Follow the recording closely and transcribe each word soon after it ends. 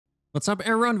What's up,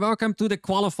 everyone? Welcome to the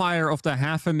qualifier of the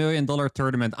 $500,000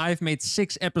 tournament. I've made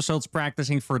 6 episodes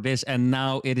practicing for this, and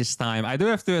now it is time. I do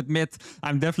have to admit,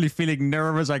 I'm definitely feeling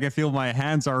nervous. I can feel my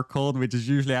hands are cold, which is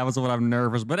usually happens when I'm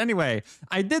nervous. But anyway,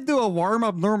 I did do a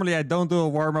warm-up. Normally, I don't do a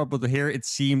warm-up, but here it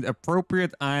seemed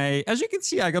appropriate. As you can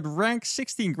see, I got rank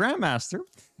 16 Grandmaster.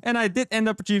 And I did end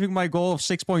up achieving my goal of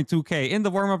 6.2k. In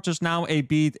the warm-up just now, I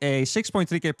beat a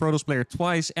 6.3k Protoss player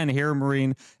twice and a Hero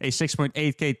Marine, a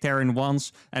 6.8k Terran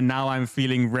once. And now I'm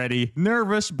feeling ready.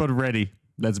 Nervous, but ready.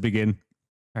 Let's begin.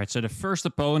 All right, so the first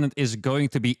opponent is going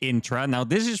to be Intra. Now,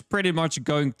 this is pretty much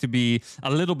going to be a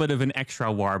little bit of an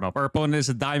extra warm-up. Our opponent is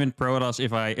a Diamond Protoss.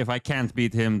 If I can't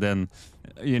beat him, then,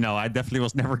 you know, I definitely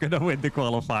was never going to win the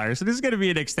qualifier. So this is going to be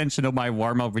an extension of my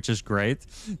warm-up, which is great.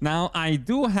 Now, I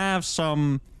do have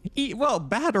some... well,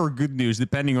 bad or good news,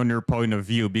 depending on your point of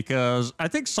view, because I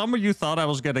think some of you thought I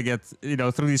was going to get,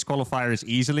 through these qualifiers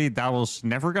easily. That was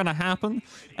never going to happen.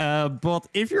 But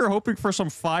if you're hoping for some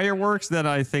fireworks, then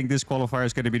I think this qualifier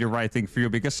is going to be the right thing for you,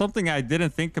 because something I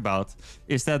didn't think about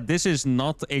is that this is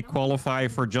not a qualifier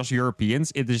for just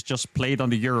Europeans. It is just played on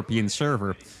the European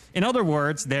server. In other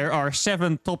words, there are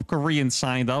 7 top Koreans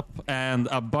signed up and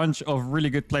a bunch of really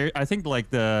good players. I think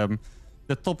like the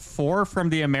top 4 from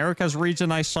the Americas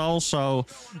region I saw. So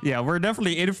yeah, we're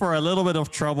definitely in for a little bit of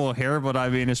trouble here, but I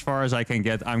mean, as far as I can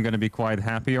get, I'm going to be quite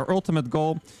happy. Our ultimate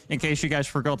goal, in case you guys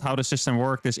forgot how the system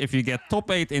worked, is if you get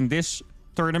top 8 in this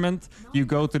tournament, you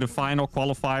go to the final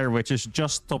qualifier, which is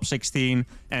just top 16,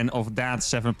 and of that,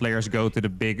 7 players go to the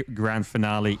big grand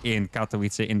finale in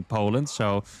Katowice in Poland.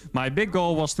 So my big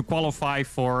goal was to qualify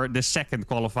for the second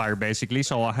qualifier, basically.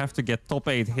 So I'll have to get top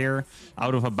 8 here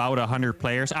out of about 100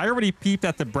 players. I already peeped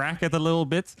at the bracket a little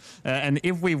bit, and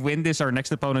if we win this, our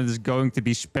next opponent is going to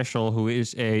be Special, who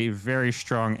is a very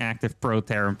strong active pro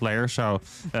Terran player. So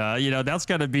that's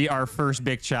going to be our first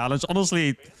big challenge.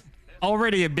 Honestly,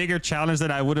 already a bigger challenge than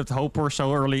I would have hoped for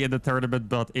so early in the tournament,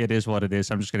 but it is what it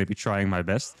is. I'm just going to be trying my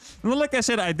best. And like I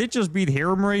said, I did just beat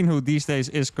Hero Marine, who these days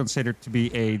is considered to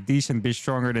be a decent bit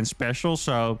stronger than Special.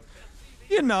 So,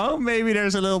 maybe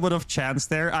there's a little bit of chance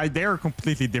there. They are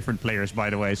completely different players,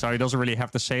 by the way, so he doesn't really have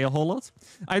to say a whole lot.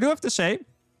 I do have to say,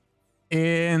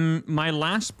 in my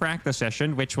last practice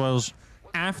session, which was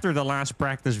after the last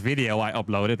practice video I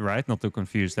uploaded, right? Not to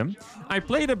confuse them. I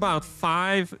played about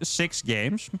 5-6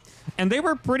 games, and they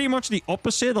were pretty much the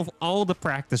opposite of all the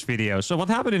practice videos. So what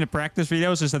happened in the practice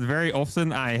videos is that very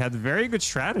often I had very good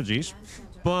strategies,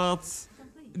 but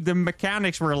the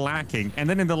mechanics were lacking. And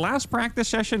then in the last practice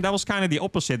session, that was kind of the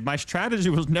opposite. My strategy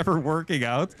was never working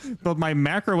out, but my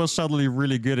macro was suddenly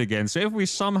really good again. So if we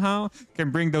somehow can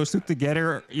bring those two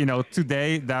together,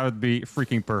 today, that would be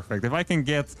freaking perfect. If I can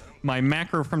get my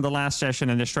macro from the last session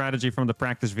and the strategy from the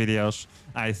practice videos,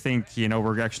 I think,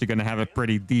 we're actually going to have a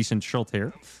pretty decent shot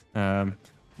here. I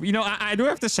do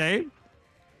have to say,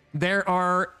 there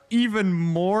are even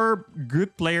more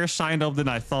good players signed up than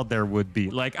I thought there would be.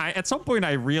 Like, at some point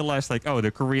I realized, like, oh,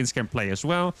 the Koreans can play as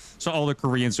well. So all the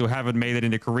Koreans who haven't made it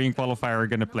in the Korean qualifier are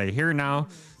going to play here now.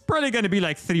 Probably going to be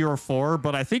like 3 or 4,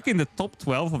 but I think in the top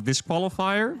 12 of this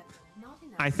qualifier,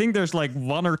 I think there's like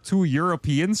 1 or 2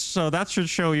 Europeans. So that should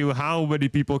show you how many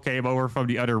people came over from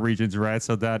the other regions, right?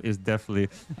 So that is definitely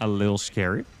a little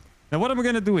scary. Now, what I'm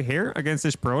going to do here against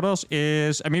this Protoss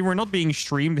is, we're not being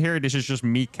streamed here. This is just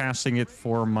me casting it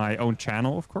for my own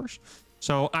channel, of course.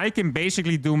 So I can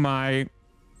basically do my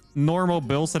normal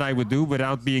builds that I would do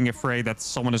without being afraid that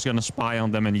someone is going to spy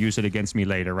on them and use it against me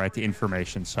later, right? The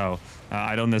information. So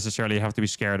I don't necessarily have to be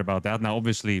scared about that. Now,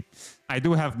 obviously, I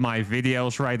do have my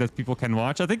videos, right, that people can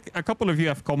watch. I think a couple of you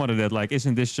have commented that, like,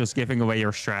 isn't this just giving away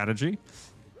your strategy?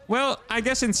 Well, I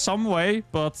guess in some way,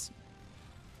 but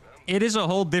it is a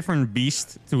whole different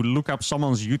beast to look up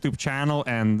someone's YouTube channel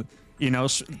and,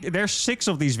 there's 6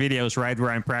 of these videos, right,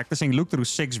 where I'm practicing. Look through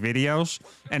 6 videos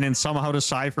and then somehow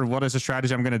decipher what is the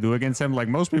strategy I'm going to do against them. Like,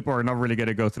 most people are not really going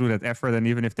to go through that effort, and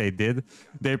even if they did,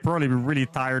 they'd probably be really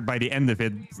tired by the end of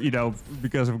it,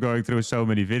 because of going through so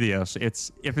many videos.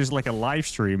 If it's like a live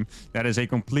stream, that is a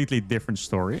completely different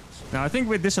story. Now, I think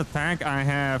with this attack, I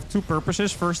have 2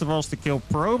 purposes. First of all is to kill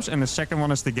probes, and the second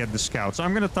one is to get the scouts. So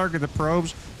I'm going to target the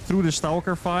probes through the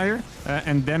Stalker fire,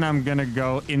 and then I'm going to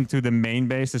go into the main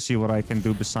base to see what I can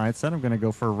do besides that. I'm going to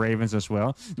go for Ravens as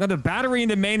well. Now, the battery in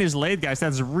the main is late, guys.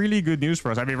 That's really good news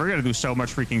for us. We're going to do so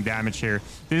much freaking damage here.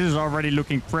 This is already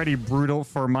looking pretty brutal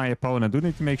for my opponent. I do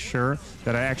need to make sure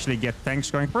that I actually get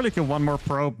tanks going. Probably kill 1 more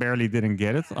probe. Barely didn't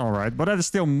get it. All right, but that is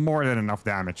still more than enough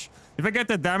damage. If I get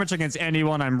that damage against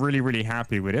anyone, I'm really, really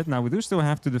happy with it. Now, we do still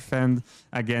have to defend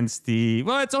against the...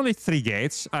 Well, it's only 3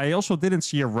 gates. I also didn't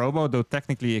see a robo, though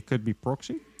technically it could be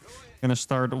proxy. Gonna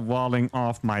start walling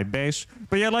off my base.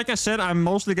 But yeah, like I said, I'm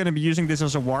mostly gonna be using this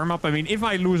as a warm-up. I mean, if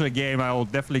I lose a game, I will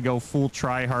definitely go full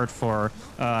try-hard for,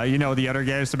 you know, the other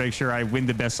games to make sure I win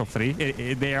the best of 3.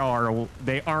 They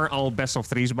are all best of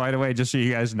 3s, by the way, just so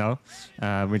you guys know.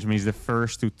 Which means the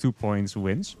first to 2 points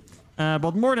wins.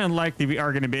 But more than likely, we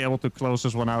are going to be able to close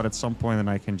this one out at some point, and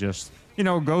I can just, you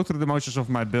know, go through the motions of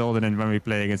my build, and then when we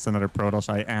play against another Protoss,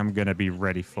 I am going to be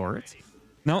ready for it.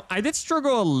 Now, I did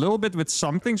struggle a little bit with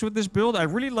some things with this build. I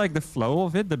really like the flow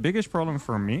of it. The biggest problem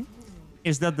for me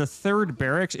is that the 3rd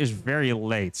barracks is very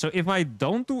late. So if I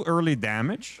don't do early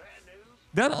damage,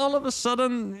 then all of a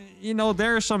sudden, you know,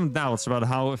 there are some doubts about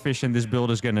how efficient this build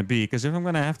is going to be. Because if I'm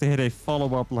going to have to hit a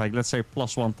follow-up, like, let's say,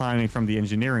 +1 timing from the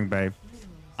engineering bay,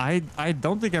 I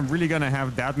don't think I'm really going to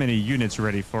have that many units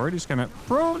ready for it. He's going to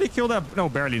probably kill that. No,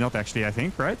 barely not, actually, I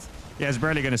think, right? Yeah, it's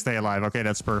barely going to stay alive. Okay,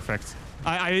 that's perfect.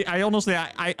 I honestly,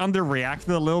 I underreacted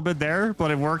a little bit there,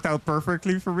 but it worked out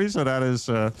perfectly for me. So that is,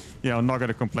 you know, not going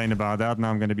to complain about that. Now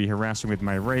I'm going to be harassing with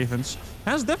my Ravens.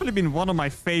 Has definitely been one of my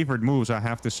favorite moves, I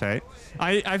have to say.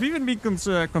 I've even been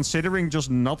considering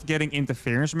just not getting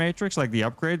interference matrix, like the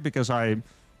upgrade, because I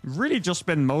really just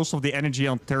spend most of the energy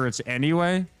on turrets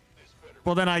anyway.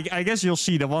 Well, then I guess you'll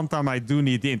see the one time I do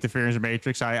need the interference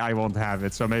matrix, I won't have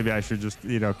it. So maybe I should just,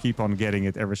 you know, keep on getting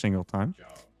it every single time.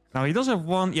 Now, he does have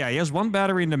one... Yeah, he has one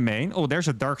battery in the main. Oh, there's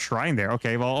a Dark Shrine there.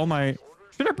 Okay, well, all my...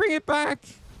 Should I bring it back?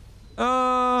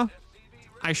 I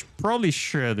probably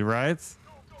should, right?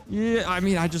 Yeah, I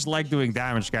mean, I just like doing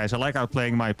damage, guys. I like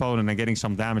outplaying my opponent and getting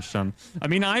some damage done. I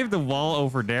mean, I have the wall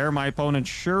over there. My opponent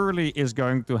surely is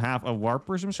going to have a Warp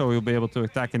Prism, so he'll be able to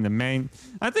attack in the main.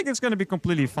 I think it's going to be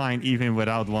completely fine even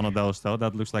without one of those, though.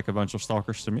 That looks like a bunch of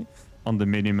Stalkers to me on the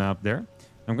minimap there.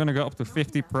 I'm going to go up to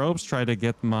 50 probes, try to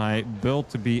get my build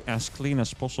to be as clean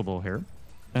as possible here.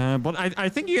 But I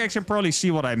think you guys can probably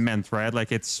see what I meant, right?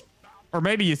 Like, it's... Or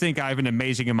maybe you think I have an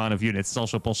amazing amount of units. It's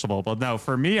also possible. But no,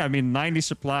 for me, I mean, 90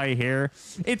 supply here.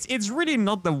 It's really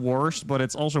not the worst, but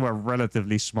it's also a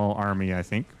relatively small army, I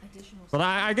think. But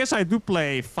I guess I do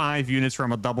play 5 units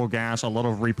from a double gas, a lot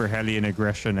of Reaper Heli and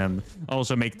aggression, and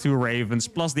also make 2 Ravens,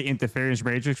 plus the interference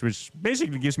matrix, which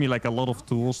basically gives me like a lot of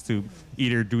tools to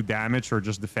either do damage or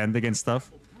just defend against stuff.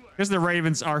 Because the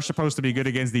Ravens are supposed to be good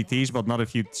against DTs, but not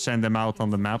if you send them out on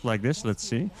the map like this. Let's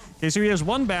see. Okay, so he has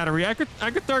 1 battery. I could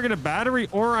target a battery,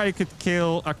 or I could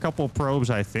kill a couple probes,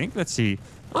 I think. Let's see.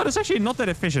 Oh, that's actually not that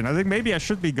efficient. I think maybe I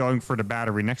should be going for the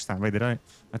battery next time. Wait, did I?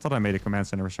 I thought I made a command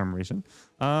center for some reason.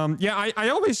 Yeah, I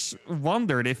always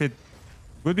wondered if it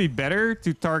would be better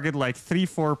to target like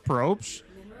 3-4 probes.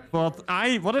 But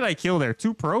what did I kill there?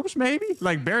 2 probes, maybe?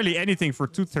 Like, barely anything for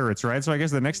 2 turrets, right? So I guess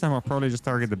the next time I'll probably just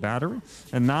target the battery.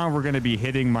 And now we're going to be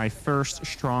hitting my first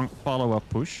strong follow-up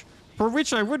push, for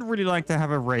which I would really like to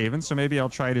have a Raven. So maybe I'll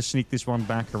try to sneak this one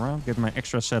back around, get my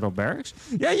extra set of barracks.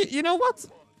 Yeah, you know what?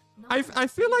 I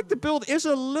feel like the build is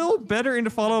a little better in the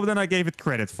follow-up than I gave it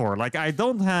credit for. Like, I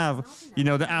don't have, you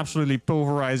know, the absolutely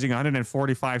pulverizing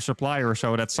 145 supply or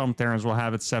so that some Terrans will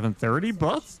have at 730,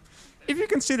 but... If you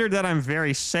consider that I'm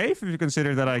very safe, if you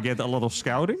consider that I get a lot of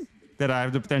scouting, that I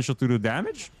have the potential to do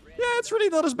damage, yeah, it's really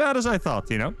not as bad as I thought,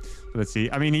 you know? So let's see.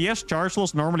 I mean, he has charge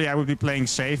loss. Normally, I would be playing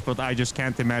safe, but I just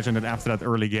can't imagine that after that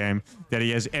early game that he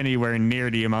has anywhere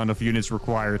near the amount of units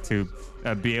required to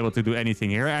be able to do anything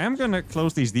here. I am going to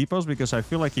close these depots because I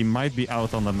feel like he might be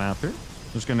out on the map here.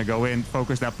 Just going to go in,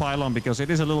 focus that pylon, because it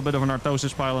is a little bit of an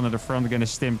Artosis pylon at the front, going to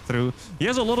stim through. He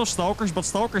has a lot of Stalkers, but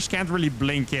Stalkers can't really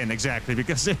blink in, exactly,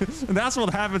 because that's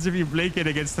what happens if you blink in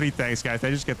against 3 tanks, guys.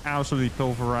 They just get absolutely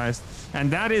pulverized. And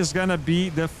that is going to be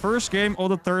the first game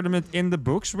of the tournament in the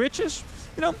books, which is,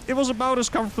 you know, it was about as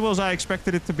comfortable as I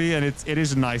expected it to be, and it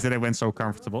is nice that it went so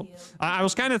comfortable. I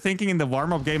was kind of thinking in the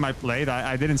warm-up game I played,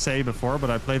 I didn't say before, but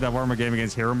I played that warm-up game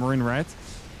against Hero Marine, right?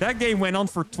 That game went on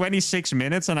for 26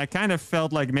 minutes, and I kind of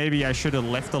felt like maybe I should have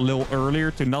left a little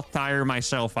earlier to not tire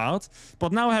myself out.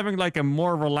 But now having like a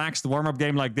more relaxed warm-up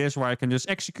game like this, where I can just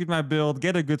execute my build,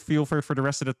 get a good feel for it for the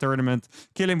rest of the tournament,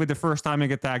 kill him with the first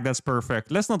timing attack, that's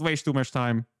perfect. Let's not waste too much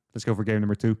time. Let's go for game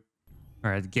number 2. All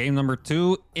right, game number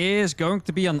 2 is going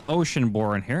to be on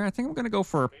Oceanborn here. I think I'm going to go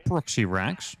for a Proxy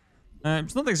Rax.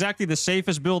 It's not exactly the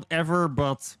safest build ever,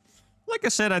 but... Like I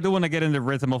said, I do want to get in the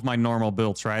rhythm of my normal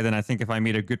builds, right? And I think if I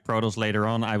meet a good Protoss later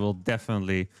on, I will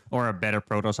definitely... Or a better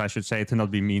Protoss, I should say, to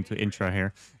not be mean to Intra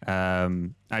here.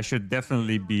 I should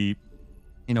definitely be,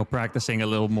 you know, practicing a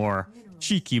little more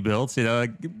cheeky builds. You know,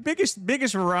 like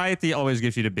biggest variety always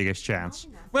gives you the biggest chance.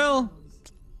 Well...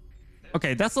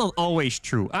 Okay, that's not always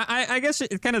true. I guess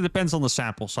it kind of depends on the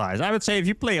sample size. I would say if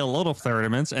you play a lot of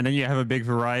tournaments and then you have a big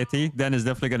variety, then it's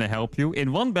definitely going to help you.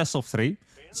 In one best of 3,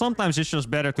 sometimes it's just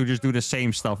better to just do the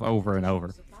same stuff over and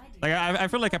over. Like, I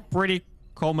feel like a pretty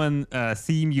common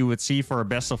theme you would see for a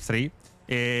best of 3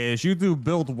 is you do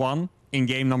build 1 in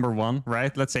game number 1,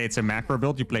 right? Let's say it's a macro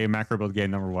build. You play a macro build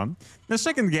game number 1. The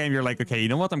second game, you're like, okay, you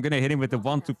know what? I'm going to hit him with the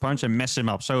 1-2 punch and mess him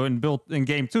up. So in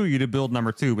game 2, you do build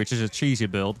number 2, which is a cheesy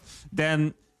build.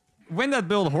 Then when that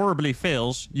build horribly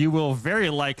fails, you will very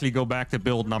likely go back to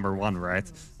build number 1,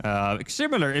 right?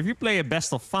 Similar, if you play a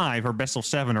best of 5 or best of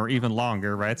 7 or even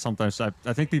longer, right? Sometimes I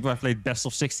think people have played best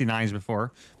of 69s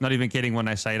before. Not even kidding when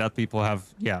I say that. People have,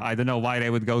 yeah, I don't know why they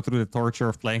would go through the torture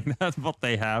of playing that, but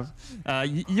they have.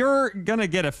 You're gonna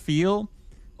get a feel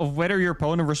of whether your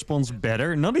opponent responds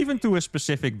better, not even to a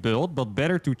specific build, but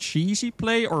better to cheesy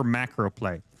play or macro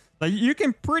play. Like, you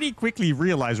can pretty quickly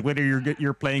realize whether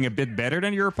you're playing a bit better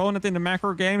than your opponent in the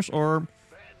macro games or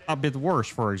a bit worse,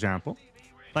 for example.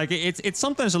 Like, it's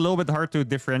sometimes a little bit hard to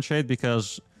differentiate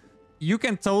because you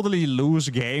can totally lose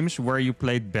games where you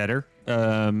played better,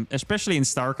 especially in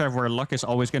StarCraft, where luck is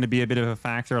always going to be a bit of a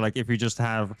factor. Like, if you just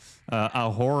have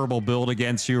a horrible build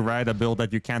against you, right? A build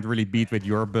that you can't really beat with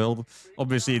your build.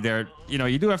 Obviously,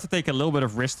 you do have to take a little bit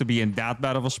of risk to be in that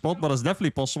bad of a spot, but it's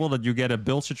definitely possible that you get a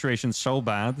build situation so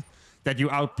bad that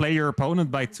you outplay your opponent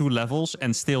by 2 levels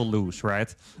and still lose,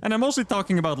 right? And I'm mostly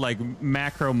talking about like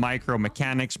macro, micro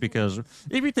mechanics, because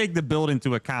if you take the build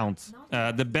into account,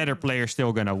 the better player is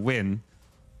still gonna win.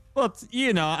 But,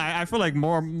 you know, I feel like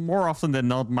more often than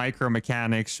not, micro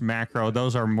mechanics, macro,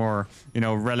 those are more, you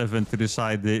know, relevant to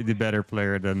decide the better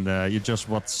player than just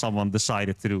what someone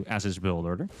decided to do as his build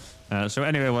order. So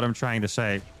anyway, what I'm trying to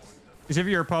say is if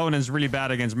your opponent's really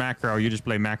bad against macro, you just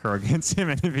play macro against him,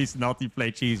 and if he's not, you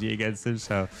play cheesy against him.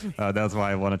 So that's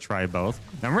why I want to try both.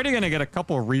 I'm really going to get a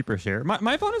couple Reapers here.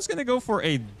 My opponent's going to go for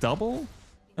a double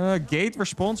gate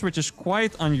response, which is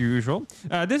quite unusual.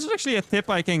 This is actually a tip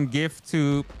I can give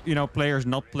to, you know, players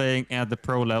not playing at the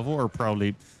pro level, or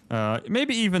probably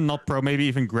maybe even not pro, maybe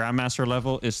even grandmaster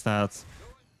level, is that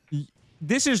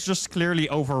this is just clearly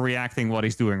overreacting what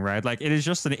he's doing, right? Like, it is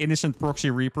just an innocent proxy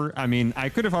Reaper. I mean, I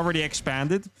could have already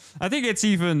expanded. I think it's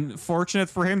even fortunate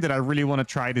for him that I really want to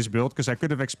try this build, because I could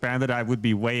have expanded, I would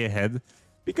be way ahead.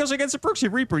 Because against a proxy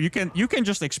Reaper, you can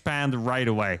just expand right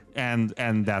away, and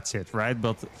that's it, right?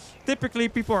 But typically,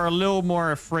 people are a little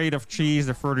more afraid of cheese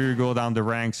the further you go down the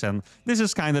ranks, and this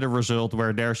is kind of the result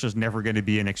where there's just never going to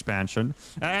be an expansion.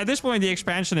 At this point, the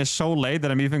expansion is so late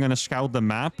that I'm even going to scout the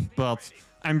map, but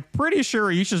I'm pretty sure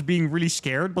he's just being really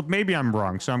scared, but maybe I'm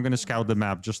wrong, so I'm going to scout the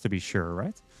map just to be sure,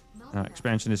 right?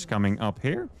 Expansion is coming up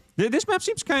here. This map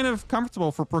seems kind of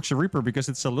comfortable for Proxy Reaper because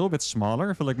it's a little bit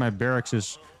smaller. I feel like my barracks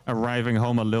is arriving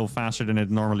home a little faster than it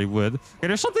normally would. Okay,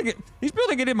 there's something... He's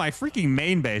building it in my freaking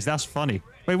main base. That's funny.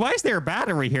 Wait, why is there a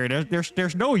battery here?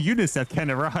 There's no units that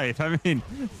can arrive. I mean,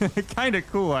 kind of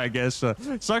cool, I guess.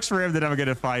 Sucks for him that I'm going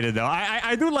to fight it, though.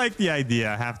 I do like the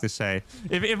idea, I have to say.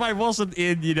 If I wasn't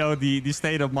in, you know, the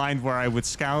state of mind where I would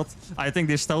scout, I think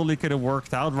this totally could have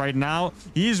worked out. Right now,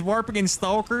 he's warping in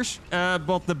Stalkers,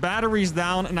 but the battery's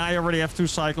down, and I already have 2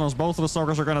 Cyclones. Both of the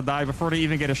Stalkers are going to die before they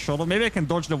even get a shot. Maybe I can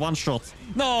dodge the 1 shot.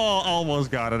 No, almost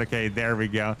got it. Okay, there we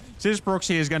go. So this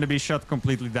proxy is going to be shut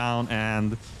completely down,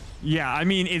 and... yeah, I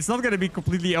mean, it's not going to be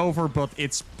completely over, but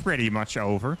it's pretty much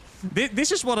over.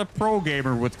 This is what a pro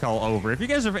gamer would call over. If you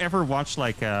guys have ever watched,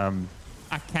 like, a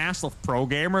cast of pro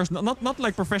gamers, not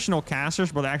like professional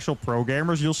casters, but actual pro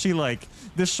gamers, you'll see, like,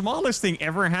 the smallest thing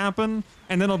ever happen,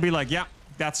 and then it'll be like, yeah,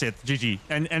 that's it, GG.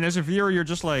 And as a viewer, you're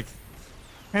just like,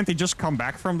 can't he just come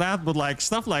back from that? But, like,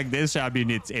 stuff like this, I mean,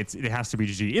 it has to be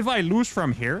GG. If I lose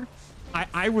from here...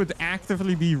 I would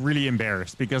actively be really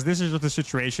embarrassed, because this is just a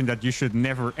situation that you should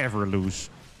never, ever lose.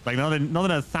 Like, not in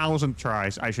 1,000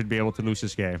 tries, I should be able to lose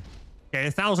this game. Okay,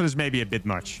 1,000 is maybe a bit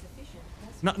much.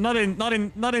 Not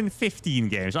in 15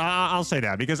 games. I'll say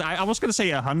that, because I was gonna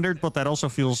say 100, but that also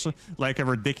feels like a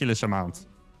ridiculous amount.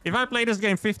 If I play this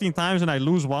game 15 times and I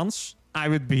lose once, I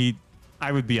would be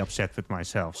upset with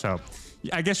myself. So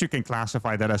I guess you can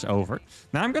classify that as over.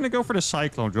 Now I'm going to go for the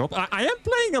Cyclone drop. I am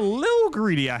playing a little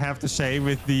greedy, I have to say,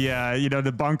 with the, you know,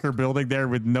 the bunker building there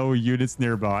with no units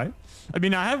nearby. I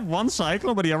mean, I have 1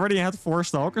 Cyclone, but he already had 4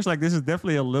 Stalkers. Like, this is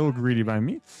definitely a little greedy by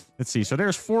me. Let's see. So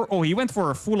there's 4. Oh, he went for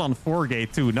a full-on 4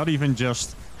 gate, too. Not even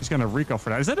just... he's going to recall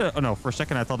for that. Is that a... oh, no. For a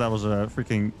second, I thought that was a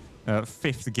freaking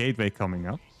 5th gateway coming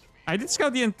up. I did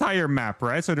scout the entire map,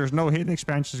 right? So there's no hidden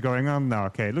expansions going on. No,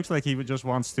 okay. It looks like he just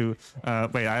wants to...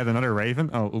 wait, I had another Raven.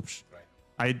 Oh, oops.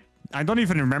 I don't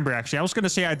even remember, actually. I was going to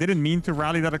say I didn't mean to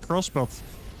rally that across, but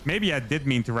maybe I did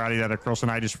mean to rally that across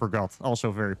and I just forgot.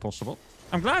 Also very possible.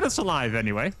 I'm glad it's alive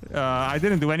anyway. I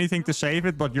didn't do anything to save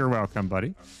it, but you're welcome,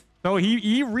 buddy. So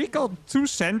he recalled 2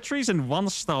 sentries and 1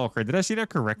 stalker. Did I see that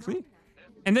correctly?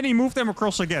 And then he moved them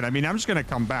across again. I mean, I'm just going to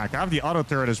come back. I have the auto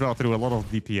turret as well to do a lot of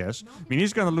DPS. I mean,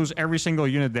 he's going to lose every single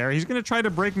unit there. He's going to try to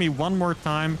break me one more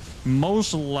time,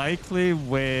 most likely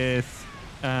with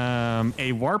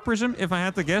a War Prism, if I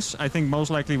had to guess. I think most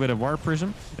likely with a War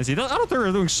Prism. And see, the auto turret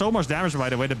is doing so much damage, by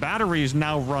the way. The battery is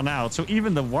now run out, so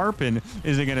even the Warpin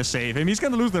isn't going to save him. He's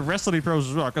going to lose the rest of the pros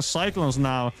as well, because Cyclones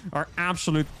now are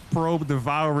absolute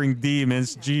probe-devouring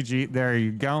demons. GG, there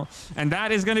you go. And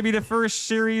that is going to be the first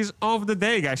series of the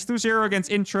day, guys. 2-0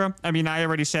 against Intra. I mean, I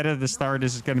already said it at the start,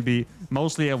 this is going to be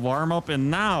mostly a warm-up,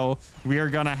 and now we are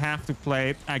going to have to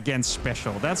play against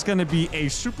Special. That's going to be a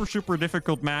super, super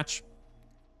difficult match.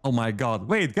 Oh my god.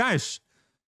 Wait, guys.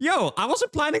 Yo, I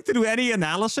wasn't planning to do any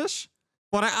analysis,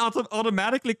 but I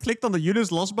automatically clicked on the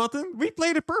units lost button. We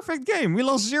played a perfect game. We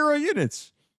lost 0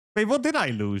 units. Wait, what did I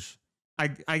lose?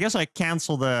 I guess I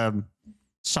canceled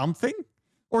something?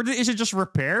 Or is it just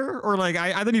repair? Or like,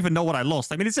 I don't even know what I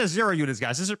lost. I mean, it says 0 units,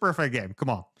 guys. This is a perfect game. Come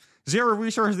on. 0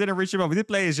 resources didn't reach him up. We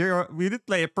did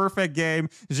play a perfect game.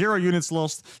 0 units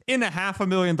lost in a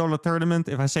 $500,000 tournament.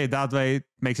 If I say it that way, it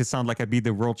makes it sound like I beat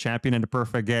the world champion in the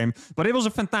perfect game. But it was a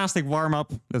fantastic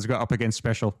warm-up. Let's go up against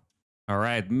Special. All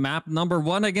right, map number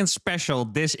 1 against Special.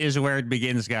 This is where it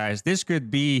begins, guys. This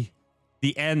could be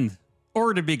the end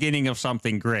or the beginning of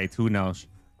something great. Who knows?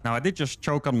 Now, I did just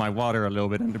choke on my water a little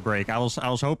bit in the break. I was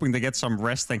hoping to get some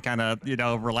rest and kind of, you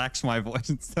know, relax my voice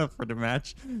and stuff for the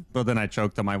match. But then I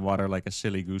choked on my water like a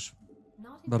silly goose.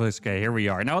 But it's okay, here we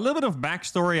are. Now, a little bit of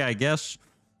backstory, I guess.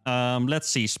 Let's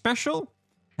see. Special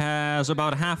has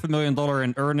about $500,000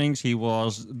 in earnings. He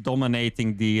was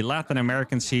dominating the Latin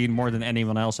American scene more than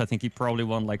anyone else. I think he probably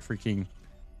won like freaking...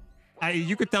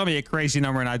 you could tell me a crazy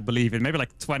number and I'd believe it. Maybe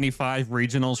like 25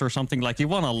 regionals or something. Like, he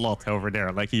won a lot over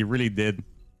there. Like, he really did.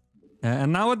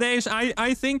 And nowadays,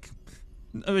 I think,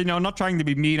 you know, not trying to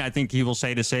be mean, I think he will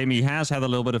say the same. He has had a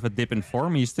little bit of a dip in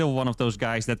form. He's still one of those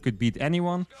guys that could beat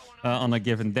anyone on a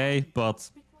given day, but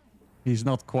he's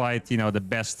not quite, you know, the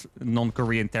best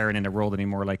non-Korean Terran in the world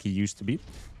anymore like he used to be.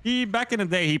 Back in the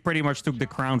day, he pretty much took the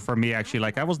crown from me, actually.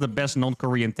 Like, I was the best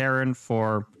non-Korean Terran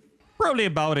for probably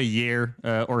about a year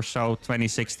or so,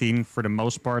 2016 for the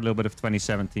most part, a little bit of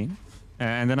 2017.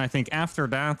 And then I think after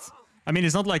that... I mean,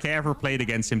 it's not like I ever played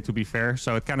against him, to be fair,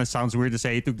 so it kind of sounds weird to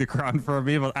say he took the crown from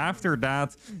me, but after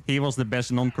that, he was the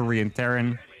best non-Korean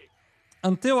Terran.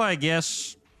 Until, I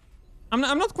guess... I'm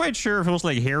not quite sure if it was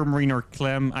like Hairmarine or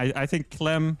Clem. I think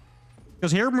Clem...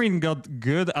 Because Hairmarine got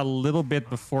good a little bit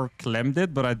before Clem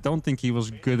did, but I don't think he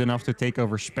was good enough to take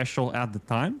over Special at the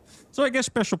time. So I guess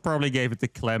Special probably gave it to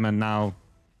Clem, and now...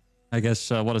 I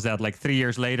guess, what is that, like 3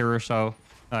 years later or so...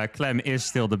 Clem is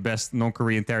still the best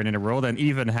non-Korean Terran in the world and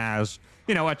even has,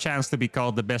 you know, a chance to be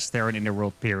called the best Terran in the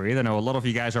world, period. I know a lot of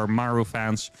you guys are Maru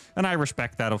fans, and I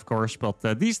respect that, of course. But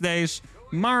these days,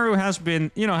 Maru has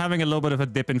been, you know, having a little bit of a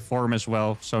dip in form as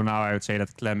well. So now I would say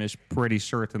that Clem is pretty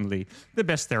certainly the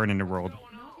best Terran in the world.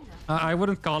 I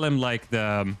wouldn't call him like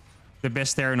the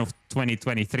best Terran of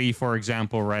 2023, for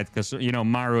example, right? Because, you know,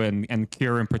 Maru and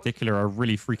Cure in particular are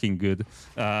really freaking good.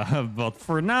 But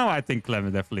for now, I think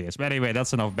Clement definitely is. But anyway,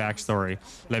 that's enough backstory.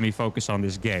 Let me focus on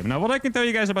this game. Now, what I can tell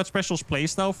you guys about Special's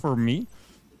playstyle for me,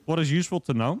 what is useful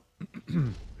to know,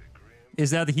 is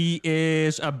that he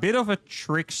is a bit of a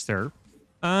trickster.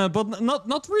 But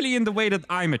not really in the way that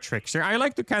I'm a trickster. I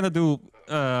like to kind of do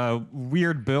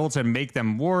weird builds and make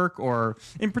them work, or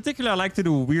in particular I like to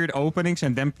do weird openings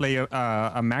and then play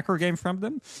a macro game from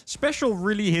them. Special,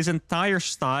 really, his entire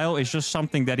style is just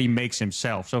something that he makes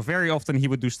himself. So very often he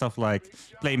would do stuff like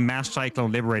play Mass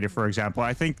Cyclone Liberator, for example.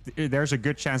 I think there's a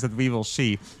good chance that we will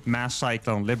see Mass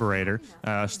Cyclone Liberator,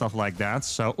 stuff like that.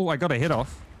 So, oh, I got a hit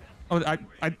off. Oh,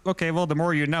 okay, well, the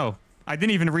more you know. I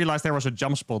didn't even realize there was a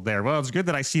jump spot there. Well, it's good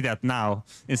that I see that now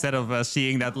instead of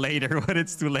seeing that later when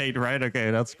it's too late, right?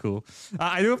 Okay, that's cool.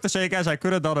 I do have to say, guys, I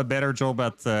could have done a better job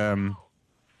at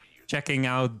checking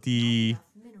out the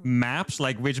maps,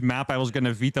 like which map I was going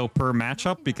to veto per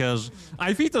matchup, because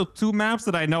I vetoed 2 maps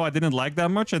that I know I didn't like that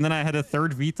much, and then I had a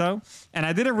 3rd veto, and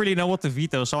I didn't really know what to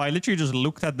veto, so I literally just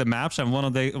looked at the maps, and one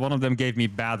of them gave me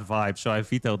bad vibes, so I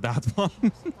vetoed that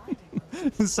one.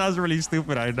 It sounds really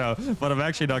stupid, I know, but I'm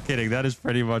actually not kidding. That is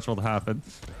pretty much what happened.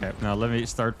 Okay, now let me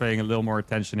start paying a little more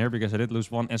attention here, because I did lose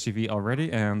 1 SCV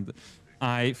already, and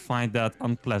I find that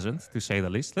unpleasant, to say the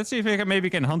least. Let's see if we maybe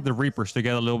can hunt the Reapers to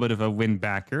get a little bit of a win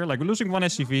back here. Like, losing one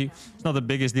SCV, it's not the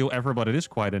biggest deal ever, but it is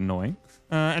quite annoying.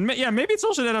 Yeah, maybe it's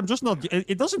also that I'm just not...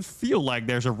 It doesn't feel like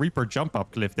there's a Reaper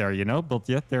jump-up cliff there, you know? But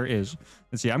yet there is.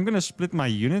 Let's see, I'm going to split my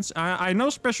units. I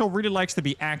know Special really likes to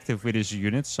be active with his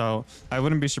units, so I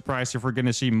wouldn't be surprised if we're going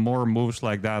to see more moves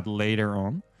like that later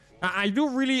on. I do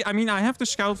really... I mean, I have to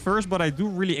scout first, but I do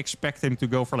really expect him to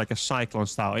go for, like, a Cyclone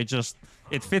style.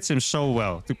 It fits him so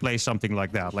well to play something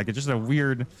like that. Like, it's just a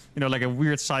weird, you know, like a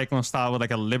weird Cyclone style with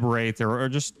like a Liberator or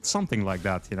just something like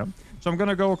that, you know? So I'm going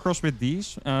to go across with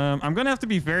these. I'm going to have to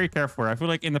be very careful. I feel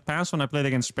like in the past when I played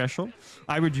against Special,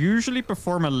 I would usually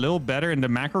perform a little better in the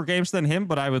macro games than him,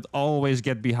 but I would always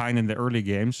get behind in the early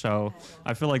game. So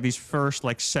I feel like these first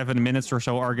like 7 minutes or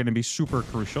so are going to be super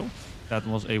crucial. That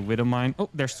was a Widowmine. Oh,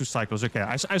 there's 2 Cyclones. Okay,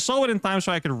 I saw it in time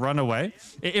so I could run away.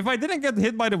 If I didn't get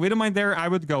hit by the Widowmine there, I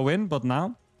would go in, but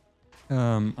now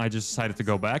I just decided to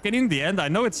go back. And in the end, I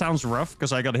know it sounds rough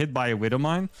because I got hit by a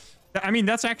Widowmine. I mean,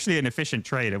 that's actually an efficient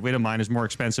trade. A Widowmine is more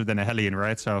expensive than a Hellion,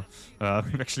 right? So I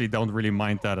actually don't really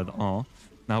mind that at all.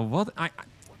 Now, what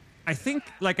I think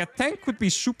like a tank would be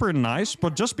super nice,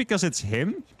 but just because it's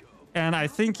him, and I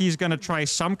think he's going to try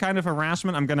some kind of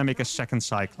harassment, I'm going to make a second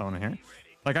Cyclone here.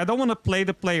 Like, I don't want to play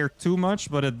the player too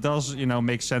much, but it does, you know,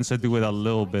 make sense to do it a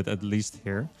little bit, at least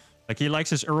here. Like, he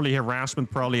likes his early harassment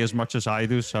probably as much as I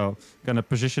do, so gonna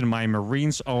position my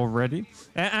Marines already.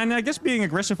 And I guess being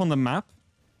aggressive on the map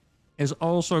is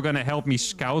also gonna help me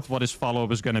scout what his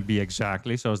follow-up is gonna be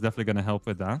exactly, so it's definitely gonna help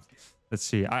with that. Let's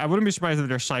see. I wouldn't be surprised if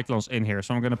there's Cyclones in here,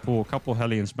 so I'm gonna pull a couple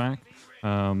Hellions back.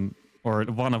 Or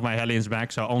one of my Hellions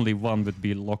back, so only one would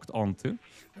be locked onto.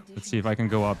 Let's see if I can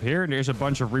go up here. There's a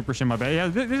bunch of Reapers in my bay. Yeah,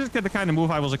 this is the kind of move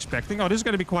I was expecting. Oh, this is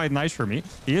going to be quite nice for me.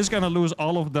 He is going to lose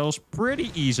all of those pretty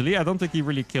easily. I don't think he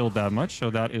really killed that much, so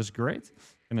that is great.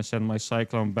 Going to send my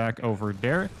Cyclone back over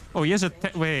there. Oh, he has a...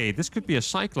 Wait, this could be a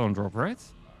Cyclone drop, right?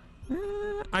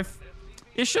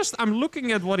 It's just, I'm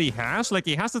looking at what he has. Like,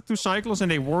 he has the 2 Cyclones and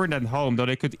they weren't at home, though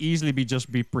they could easily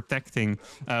be protecting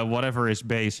whatever his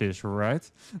base is, right?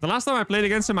 The last time I played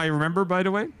against him, I remember, by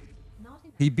the way,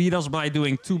 he beat us by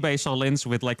doing 2 base all-ins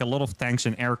with, like, a lot of tanks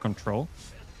and air control.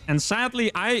 And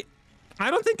sadly, I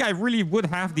don't think I really would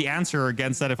have the answer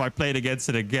against that if I played against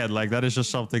it again. Like, that is just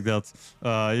something that,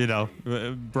 you know,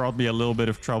 brought me a little bit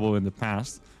of trouble in the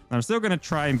past. And I'm still going to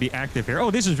try and be active here.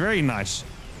 Oh, this is very nice.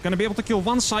 Gonna be able to kill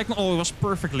one Cyclone. Oh, it was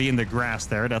perfectly in the grass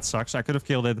there. That sucks. I could have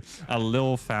killed it a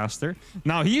little faster.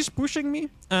 Now, he's pushing me.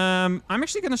 I'm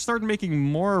actually gonna start making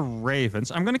more Ravens.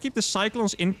 I'm gonna keep the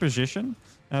Cyclones in position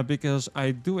because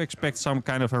I do expect some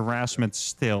kind of harassment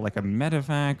still, like a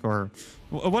medevac or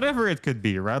whatever it could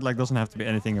be, right? Like, doesn't have to be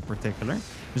anything in particular.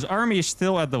 His army is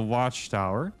still at the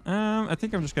watchtower. I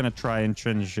think I'm just gonna try and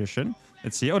transition.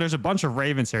 Let's see. Oh, there's a bunch of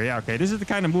Ravens here. Yeah, okay. This is the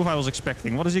kind of move I was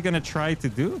expecting. What is he gonna try to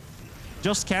do?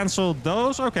 Just cancel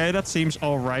those? Okay, that seems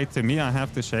all right to me, I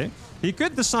have to say. He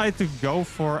could decide to go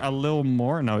for a little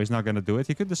more. No, he's not going to do it.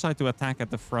 He could decide to attack at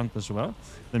the front as well.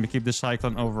 Let me keep the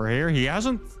Cyclone over here. He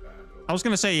hasn't... I was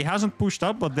going to say he hasn't pushed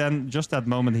up, but then just that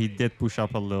moment he did push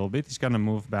up a little bit. He's going to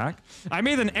move back. I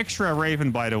made an extra Raven,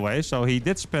 by the way, so he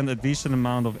did spend a decent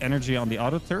amount of energy on the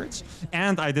auto turrets.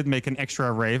 And I did make an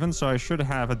extra Raven, so I should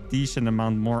have a decent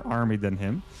amount more army than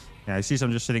him. Yeah, I see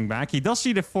some just sitting back. He does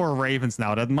see the 4 Ravens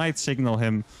now. That might signal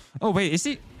him... Oh, wait, is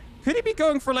he... Could he be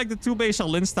going for, like, the 2 base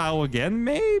all-in style again?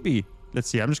 Maybe. Let's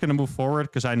see. I'm just going to move forward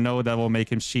because I know that will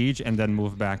make him siege and then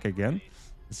move back again.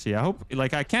 Let's see. I hope...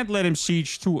 Like, I can't let him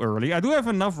siege too early. I do have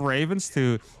enough Ravens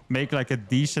to make, like, a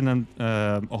decent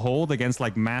hold against,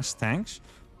 like, mass tanks.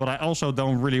 But I also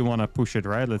don't really want to push it,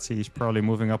 right? Let's see. He's probably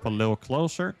moving up a little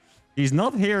closer. He's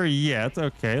not here yet.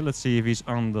 Okay, let's see if he's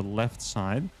on the left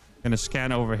side. Gonna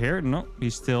scan over here. No,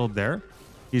 he's still there.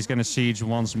 He's gonna siege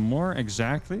once more.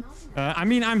 Exactly. I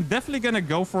mean, I'm definitely gonna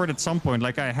go for it at some point.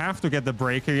 Like, I have to get the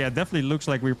breaker. Yeah, it definitely looks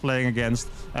like we're playing against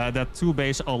that 2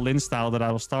 base all-in style that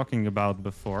I was talking about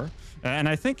before. And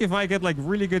I think if I get, like,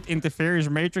 really good interference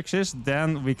matrices,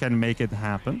 then we can make it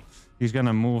happen. He's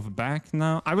gonna move back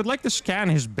now. I would like to scan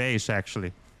his base,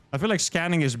 actually. I feel like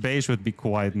scanning his base would be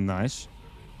quite nice.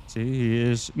 See, he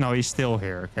is... No, he's still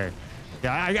here. Okay.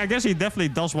 Yeah, I guess he definitely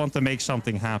does want to make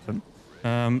something happen.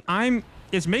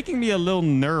 It's making me a little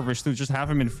nervous to just have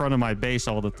him in front of my base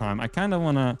all the time. I kind of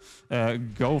want to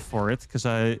go for it because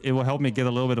it will help me get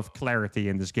a little bit of clarity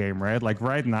in this game, right? Like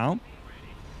right now,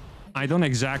 I don't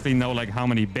exactly know like how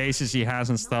many bases he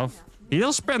has and stuff. He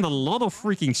does spend a lot of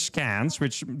freaking scans,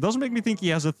 which does make me think he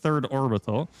has a 3rd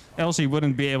orbital. Else he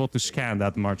wouldn't be able to scan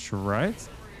that much, right?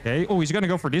 Okay. Oh, he's going to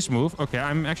go for this move. Okay,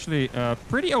 I'm actually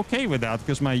pretty okay with that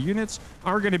because my units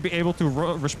are going to be able to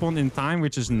respond in time,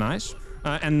 which is nice.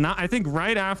 And now I think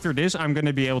right after this, I'm going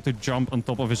to be able to jump on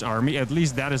top of his army. At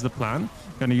least that is the plan.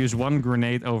 Going to use one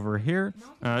grenade over here.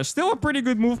 Still a pretty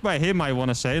good move by him, I want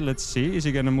to say. Let's see. Is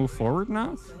he going to move forward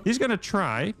now? He's going to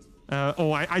try.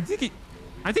 I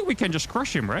think we can just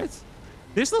crush him, right?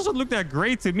 This doesn't look that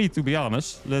great to me, to be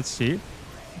honest. Let's see.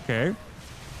 Okay.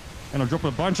 And I'll drop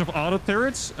a bunch of auto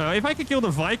turrets. If I could kill the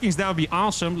Vikings, that would be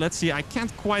awesome. Let's see. I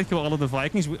can't quite kill all of the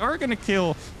Vikings. We are going to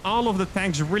kill all of the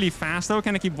tanks really fast, though.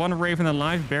 Can I keep one Raven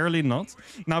alive? Barely not.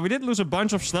 Now, we did lose a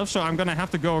bunch of stuff, so I'm going to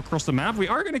have to go across the map. We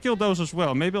are going to kill those as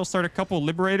well. Maybe I'll start a couple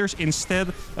Liberators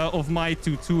instead of my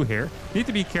 2-2 here. Need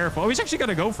to be careful. Oh, he's actually going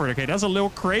to go for it. Okay, that's a little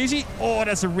crazy. Oh,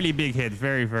 that's a really big hit.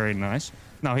 Very, very nice.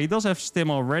 Now, he does have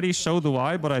stim already. So do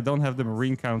I, but I don't have the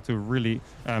Marine count to really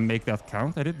make that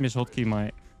count. I did mishotkey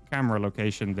my camera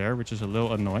location there, which is a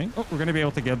little annoying. Oh, we're going to be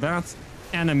able to get that.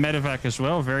 And a medevac as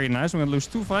well. Very nice. I'm going to lose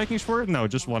 2 Vikings for it. No,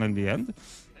 just 1 in the end.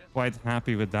 Quite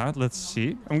happy with that. Let's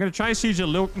see. I'm going to try siege a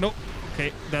little... Nope.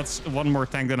 Okay, that's 1 more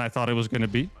tank than I thought it was going to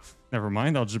be. Never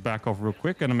mind. I'll just back off real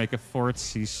quick. Going to make a 4th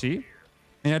CC.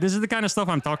 Yeah, this is the kind of stuff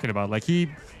I'm talking about. Like, he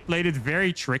played it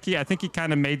very tricky. I think he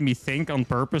kind of made me think on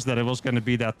purpose that it was going to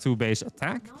be that 2-base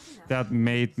attack. That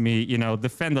made me, you know,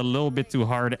 defend a little bit too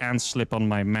hard and slip on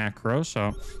my macro.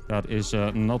 So that is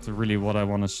not really what I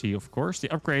want to see, of course. The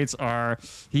upgrades are...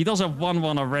 He does have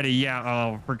 1-1 already.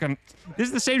 Yeah, we're going to... This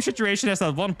is the same situation as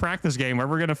that one practice game where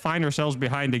we're going to find ourselves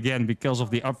behind again because of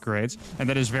the upgrades. And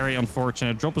that is very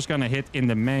unfortunate. Drop is going to hit in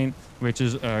the main, which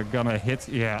is going to hit...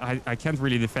 Yeah, I can't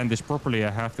really defend this properly,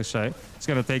 I have to say. It's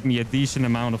going to take me a decent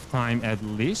amount of time at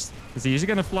least. Is he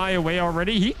going to fly away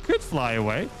already? He could fly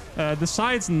away.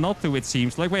 Decides not to, it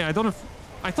seems. Like, wait, I don't have...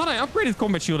 I thought I upgraded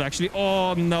combat shield, actually.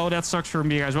 Oh, no, that sucks for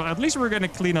me as well. At least we're going to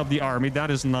clean up the army. That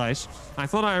is nice. I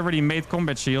thought I already made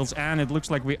combat shields, and it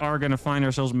looks like we are going to find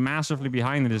ourselves massively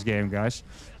behind in this game, guys.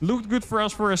 Looked good for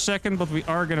us for a second, but we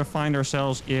are going to find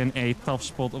ourselves in a tough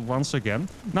spot once again.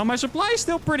 Now, my supply is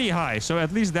still pretty high, so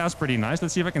at least that's pretty nice.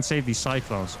 Let's see if I can save these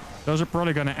Cyclones. Those are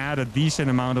probably going to add a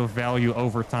decent amount of value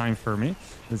over time for me.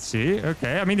 Let's see.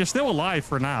 Okay, I mean, they're still alive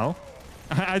for now.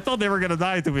 I thought they were going to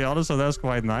die, to be honest, so that's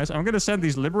quite nice. I'm going to send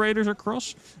these Liberators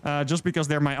across, just because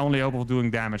they're my only hope of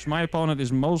doing damage. My opponent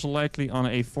is most likely on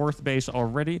a 4th base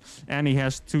already, and he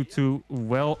has 2-2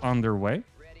 well underway.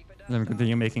 Then we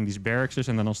continue making these barracks,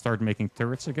 and then I'll start making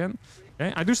turrets again.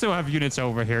 Okay, I do still have units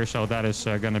over here, so that is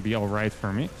going to be all right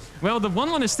for me. Well, the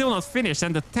 1-1 is still not finished,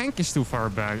 and the tank is too far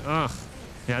back. Ugh.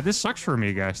 Yeah, this sucks for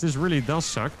me, guys. This really does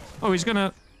suck. Oh, he's going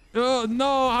to... Oh,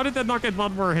 no. How did that not get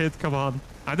 1 more hit? Come on.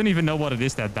 I don't even know what it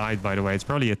is that died, by the way. It's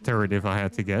probably a turret, if I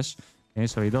had to guess. Okay,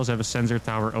 so he does have a sensor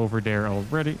tower over there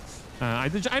already. I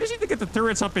just need to get the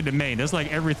turrets up in the main. That's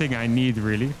like everything I need,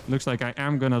 really. Looks like I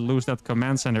am going to lose that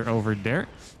command center over there.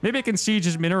 Maybe I can siege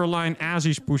his mineral line as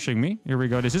he's pushing me. Here we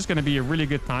go. This is going to be a really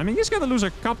good timing. He's going to lose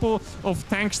a couple of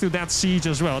tanks to that siege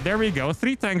as well. There we go.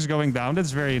 3 tanks going down.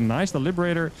 That's very nice. The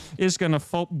Liberator is going to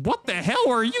fall. What the hell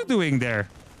are you doing there?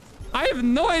 I have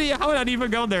no idea how that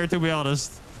even got there, to be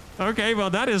honest. Okay, well,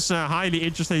 that is highly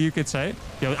interesting, you could say.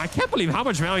 Yo, I can't believe how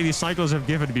much value these Cyclones have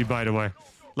given me, by the way.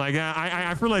 Like,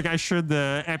 I feel like I should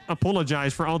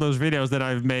apologize for all those videos that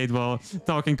I've made while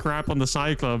talking crap on the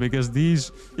Cyclone, because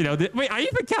these, you know... Wait, I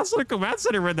even canceled a command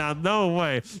center with that. No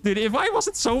way. Dude, if I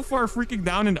wasn't so far freaking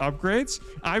down in upgrades,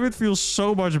 I would feel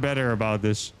so much better about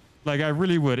this. Like, I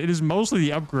really would. It is mostly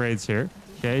the upgrades here.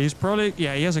 Okay, he's probably...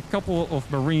 Yeah, he has a couple of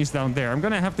Marines down there. I'm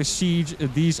going to have to siege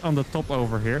these on the top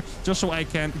over here, just so I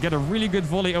can get a really good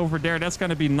volley over there. That's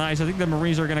going to be nice. I think the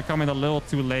Marines are going to come in a little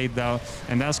too late, though.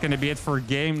 And that's going to be it for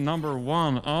game number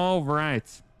 1. All right.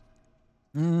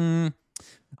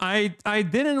 I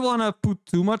didn't want to put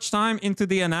too much time into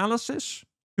the analysis,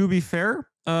 to be fair.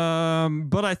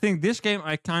 But I think this game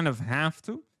I kind of have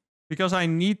to, because I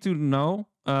need to know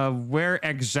where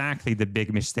exactly the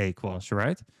big mistake was,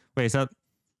 right? Wait, is that...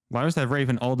 Why was that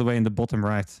Raven all the way in the bottom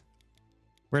right?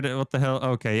 What the hell?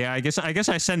 Okay, yeah, I guess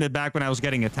I sent it back when I was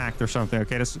getting attacked or something.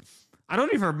 Okay, that's... I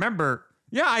don't even remember.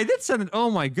 Yeah, I did send it.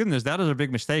 Oh my goodness, that is a big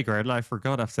mistake, right? I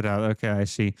forgot after that. Okay, I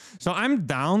see. So I'm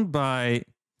down by...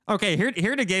 Okay,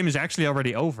 here the game is actually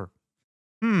already over.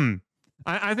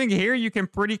 I think here you can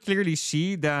pretty clearly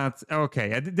see that...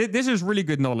 Okay, this is really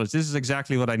good knowledge. This is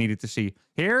exactly what I needed to see.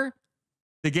 Here...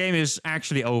 The game is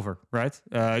actually over, right?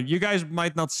 You guys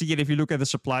might not see it if you look at the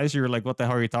supplies. You're like, what the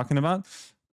hell are you talking about?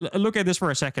 Look at this for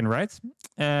a second, right?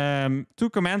 2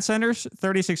 command centers,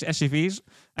 36 SCVs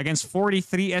against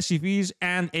 43 SCVs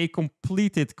and a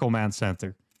completed command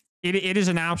center. It is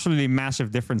an absolutely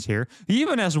massive difference here. He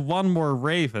even has one more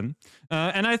Raven.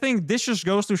 And I think this just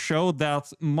goes to show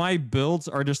that my builds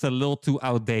are just a little too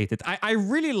outdated. I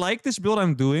really like this build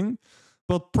I'm doing,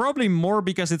 but probably more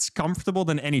because it's comfortable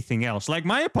than anything else. Like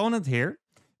my opponent here,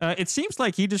 it seems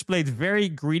like he just played very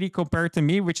greedy compared to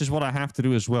me, which is what I have to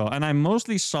do as well. And I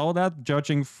mostly saw that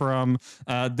judging from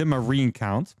the Marine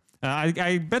count.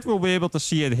 I bet we'll be able to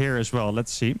see it here as well.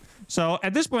 Let's see. So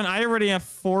at this point, I already have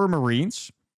 4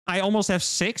 Marines. I almost have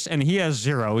 6, and he has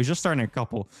 0. He's just starting a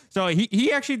couple. So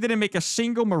he actually didn't make a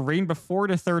single Marine before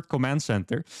the 3rd command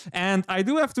center. And I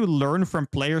do have to learn from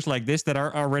players like this that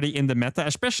are already in the meta,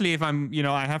 especially if I'm,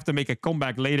 I have to make a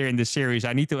comeback later in the series.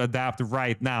 I need to adapt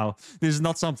right now. This is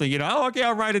not something, oh, okay,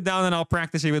 I'll write it down and I'll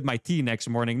practice it with my tea next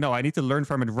morning. No, I need to learn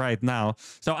from it right now.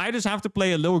 So I just have to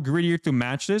play a little grittier to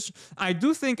match this. I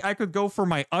do think I could go for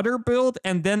my other build,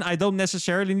 and then I don't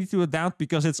necessarily need to adapt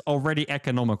because it's already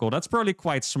economical. That's probably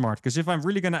quite smart, because if I'm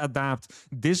really going to adapt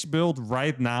this build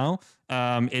right now,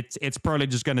 it's probably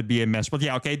just going to be a mess. But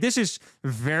yeah, okay, this is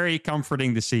very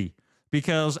comforting to see,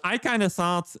 because I kind of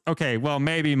thought, okay, well,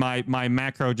 maybe my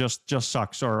macro just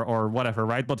sucks or whatever,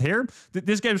 right? But here,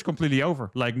 this game is completely over.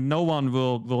 Like, no one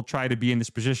will try to be in this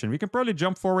position. We can probably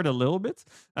jump forward a little bit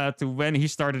to when he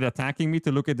started attacking me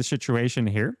to look at the situation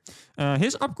here.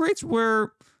 His upgrades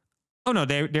were... Oh, no,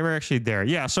 they were actually there.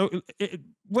 Yeah, so...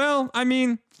 well, I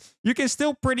mean, you can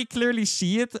still pretty clearly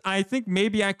see it. I think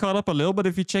maybe I caught up a little bit.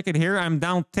 If you check it here, I'm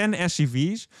down 10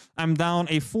 SCVs. I'm down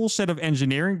a full set of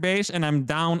engineering base, and I'm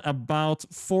down about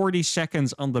 40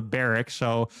 seconds on the barracks.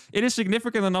 So it is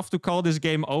significant enough to call this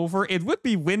game over. It would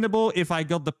be winnable if I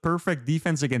got the perfect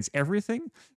defense against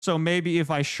everything. So maybe if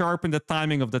I sharpen the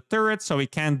timing of the turret so he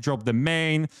can't drop the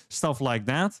main, stuff like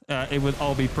that, it would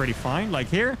all be pretty fine. Like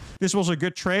here, this was a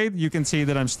good trade. You can see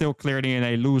that I'm still clearly in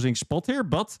a losing spot here,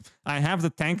 but I have the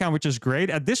tank count, which is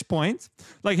great. At this point,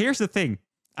 like, here's the thing.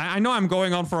 I know I'm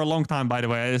going on for a long time, by the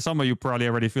way. Some of you probably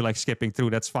already feel like skipping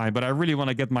through. That's fine. But I really want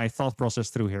to get my thought process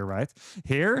through here, right?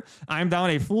 Here, I'm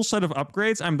down a full set of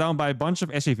upgrades. I'm down by a bunch of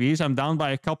SCVs. I'm down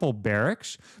by a couple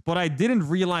barracks. But I didn't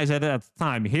realize that at the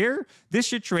time. Here, this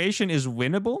situation is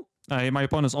winnable. My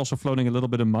opponent's also floating a little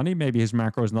bit of money. Maybe his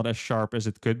macro is not as sharp as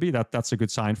it could be. That's a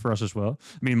good sign for us as well.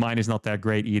 I mean, mine is not that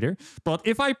great either. But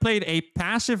if I played a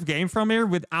passive game from here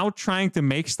without trying to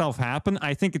make stuff happen,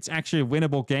 I think it's actually a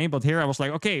winnable game. But here I was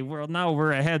like, okay, well, now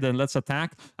we're ahead and let's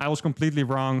attack. I was completely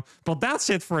wrong. But that's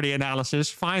it for the analysis.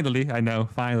 Finally, I know,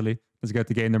 finally. Let's get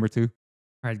to game number 2. All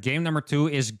right, game number 2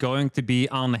 is going to be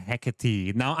on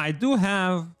Hecate. Now, I do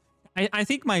have... I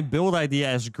think my build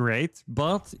idea is great,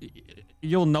 but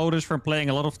you'll notice from playing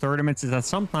a lot of tournaments is that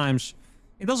sometimes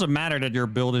it doesn't matter that your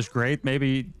build is great.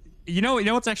 Maybe you know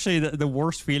what's actually the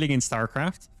worst feeling in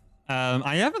StarCraft?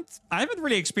 I haven't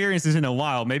really experienced this in a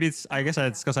while. Maybe I guess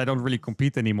it's because I don't really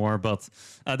compete anymore. But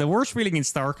the worst feeling in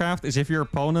StarCraft is if your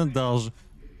opponent does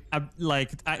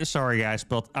sorry guys,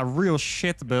 but a real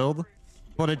shit build,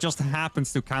 but it just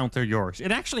happens to counter yours.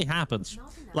 It actually happens.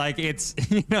 Like, it's,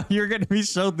 you're going to be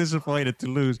so disappointed to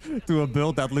lose to a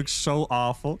build that looks so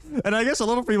awful. And I guess a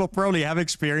lot of people probably have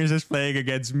experiences playing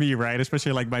against me, right?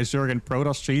 Especially like my Zerg and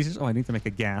Protoss cheeses. Oh, I need to make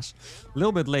a gas. A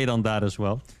little bit late on that as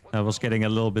well. I was getting a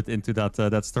little bit into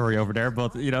that story over there.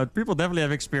 But, people definitely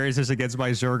have experiences against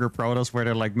my Zerg or Protoss where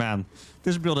they're like, man,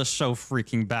 this build is so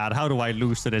freaking bad. How do I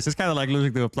lose to this? It's kind of like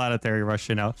losing to a planetary rush,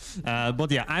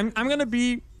 But yeah, I'm going to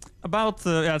be... about,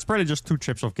 it's probably just 2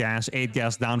 trips of gas, 8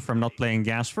 gas down from not playing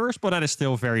gas first, but that is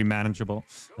still very manageable,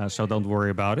 so don't worry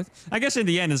about it. I guess in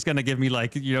the end, it's going to give me,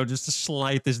 like, just the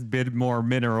slightest bit more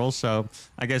minerals, so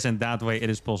I guess in that way, it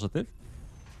is positive.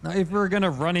 Now, if we're going to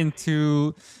run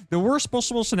into the worst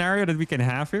possible scenario that we can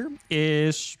have here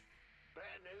is,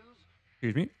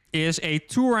 is a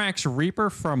 2-Rax Reaper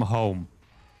from home.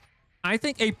 I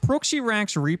think a proxy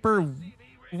Rax Reaper,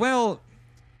 well...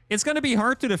 it's going to be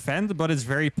hard to defend, but it's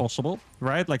very possible,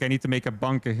 right? Like, I need to make a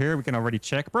bunker here. We can already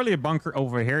check. Probably a bunker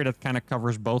over here that kind of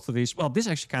covers both of these. Well, this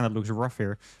actually kind of looks rough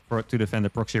here to defend a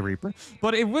Proxy Reaper.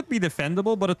 But it would be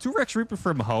defendable. But a 2-Rex Reaper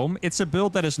from home, it's a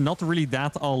build that is not really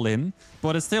that all-in,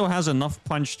 but it still has enough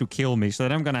punch to kill me. So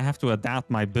that I'm going to have to adapt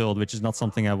my build, which is not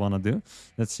something I want to do.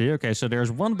 Let's see. Okay, so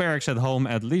there's 1 barracks at home.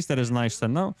 At least that is nice to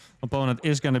know. Opponent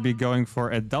is going to be going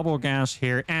for a double gas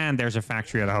here. And there's a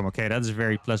factory at home. Okay, that is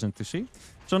very pleasant to see.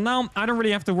 So now I don't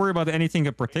really have to worry about anything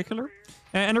in particular.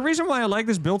 And the reason why I like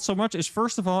this build so much is,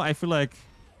 first of all, I feel like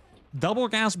double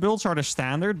gas builds are the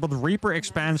standard, but Reaper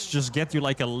expands just get you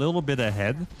like a little bit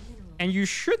ahead. And you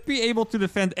should be able to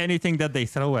defend anything that they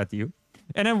throw at you.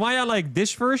 And then why I like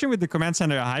this version with the command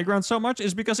center high ground so much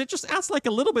is because it just adds like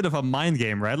a little bit of a mind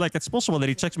game, right? Like, it's possible that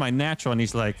he checks my natural and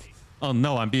he's like, Oh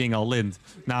no, I'm being all in.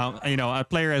 Now, you know, a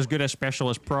player as good as Special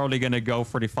is probably going to go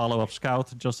for the follow-up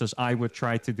scout, just as I would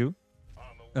try to do.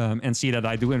 And see that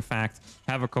I do, in fact,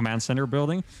 have a command center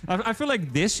building. I feel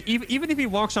like this, even if he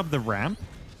walks up the ramp,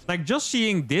 like, just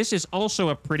seeing this is also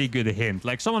a pretty good hint.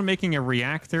 Like, someone making a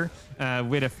reactor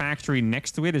with a factory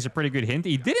next to it is a pretty good hint.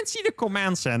 He didn't see the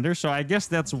command center, so I guess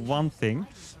that's one thing.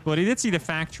 But he did see the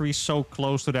factory so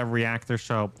close to that reactor,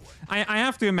 so I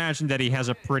have to imagine that he has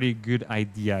a pretty good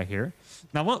idea here.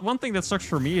 Now, one thing that sucks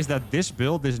for me is that this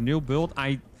build, this new build,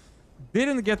 I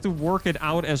didn't get to work it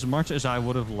out as much as I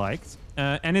would have liked.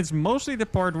 And it's mostly the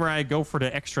part where I go for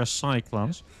the extra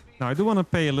cyclones. Now, I do want to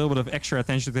pay a little bit of extra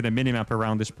attention to the minimap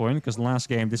around this point, because last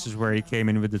game, this is where he came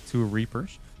in with the 2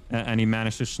 Reapers. And he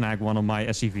managed to snag one of my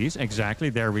SCVs. Exactly,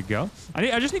 there we go.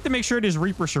 I just need to make sure this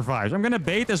Reaper survives. I'm going to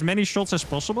bait as many shots as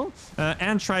possible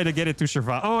and try to get it to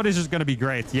survive. Oh, this is going to be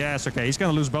great. Yes, okay, he's going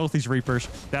to lose both these Reapers.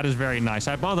 That is very nice.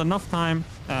 I bought enough time,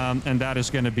 and that is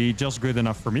going to be just good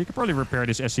enough for me. You can probably repair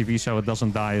this SCV so it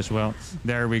doesn't die as well.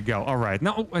 There we go. All right.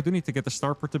 Now, I do need to get the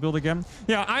starport to build again.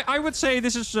 Yeah, I would say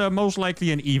this is most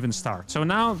likely an even start. So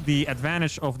now the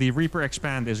advantage of the Reaper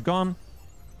expand is gone.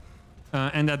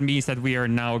 And that means that we are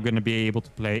now going to be able to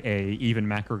play a even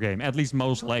macro game. At least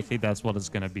most likely that's what it's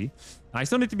going to be. I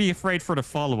still need to be afraid for the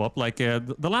follow-up. Like,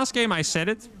 the last game I said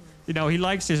it. You know, he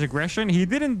likes his aggression. He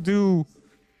didn't do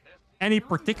any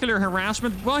particular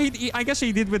harassment. Well, I guess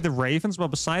he did with the Ravens. But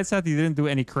besides that, he didn't do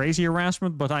any crazy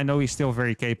harassment. But I know he's still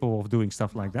very capable of doing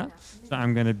stuff like that. So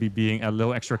I'm going to be being a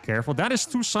little extra careful. That is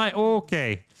 2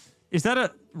 Okay. Is that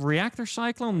a reactor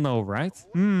cyclone? No, right?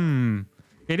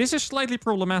 Okay, this is slightly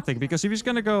problematic because if he's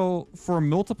going to go for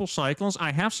multiple cyclones,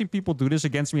 I have seen people do this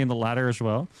against me in the ladder as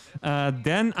well.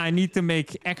 Then I need to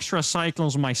make extra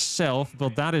cyclones myself,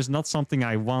 but that is not something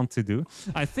I want to do.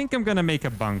 I think I'm going to make a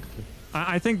bunker.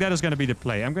 I think that is going to be the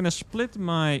play. I'm going to split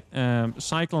my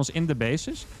cyclones in the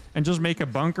bases and just make a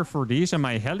bunker for these. And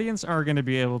my Hellions are going to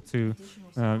be able to,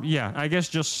 yeah, I guess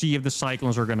just see if the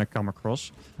cyclones are going to come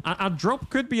across. A drop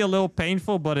could be a little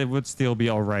painful, but it would still be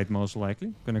all right, most likely.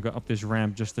 I'm going to go up this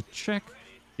ramp just to check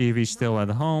if he's still at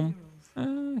home.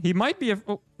 He might be...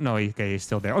 Oh, no, okay, he's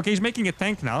still there. Okay, he's making a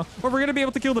tank now. But we're going to be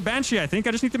able to kill the Banshee, I think.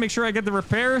 I just need to make sure I get the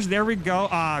repairs. There we go.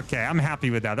 Okay, I'm happy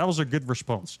with that. That was a good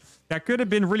response. That could have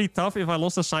been really tough. If I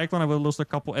lost a Cyclone, I would have lost a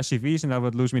couple SCVs, and that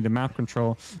would lose me the map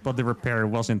control. But the repair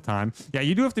was in time. Yeah,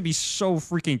 you do have to be so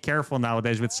freaking careful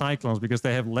nowadays with Cyclones, because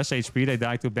they have less HP. They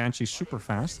die to Banshee super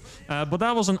fast. But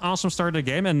that was an awesome start of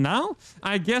the game. And now,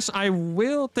 I guess I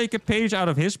will take a page out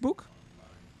of his book.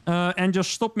 And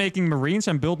just stop making Marines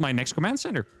and build my next command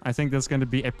center. I think that's going to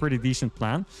be a pretty decent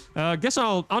plan. Guess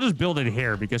I'll just build it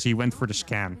here because he went for the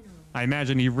scan. I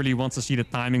imagine he really wants to see the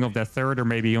timing of that third, or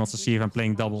maybe he wants to see if I'm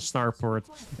playing double starport,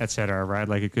 etc. Right?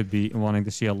 Like, it could be wanting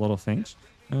to see a lot of things.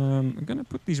 I'm going to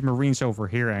put these Marines over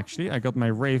here, actually. I got my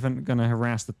Raven, going to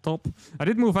harass the top. I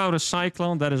did move out a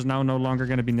Cyclone. That is now no longer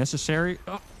going to be necessary.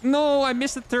 Oh, no, I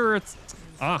missed the turret.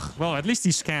 Ugh, well, at least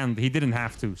he scanned. He didn't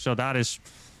have to. So that is...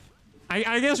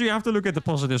 I guess you have to look at the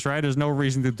positives, right? There's no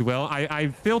reason to dwell. I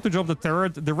failed to drop the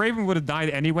turret. The Raven would have died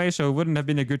anyway, so it wouldn't have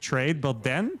been a good trade. But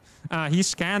then he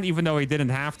scanned even though he didn't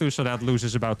have to, so that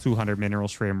loses about 200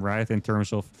 minerals for him, right? In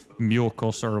terms of mule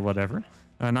cost or whatever.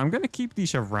 And I'm going to keep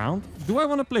these around. Do I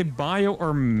want to play bio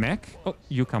or mech? Oh,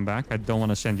 you come back. I don't want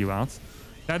to send you out.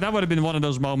 That would have been one of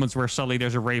those moments where suddenly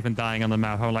there's a Raven dying on the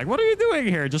map. I'm like, what are you doing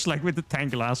here? Just like with the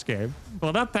tank last game.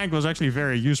 Well, that tank was actually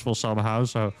very useful somehow,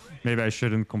 so maybe I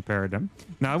shouldn't compare them.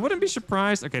 Now, I wouldn't be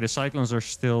surprised... Okay, the Cyclones are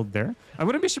still there. I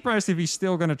wouldn't be surprised if he's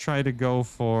still going to try to go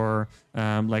for,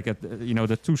 like,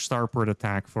 the 2 starport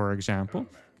attack, for example.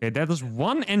 Okay, that is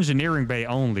 1 engineering bay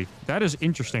only. That is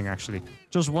interesting, actually.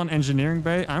 Just 1 engineering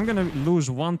bay. I'm going to lose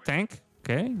 1 tank.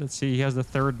 Okay, let's see. He has the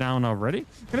 3rd down already.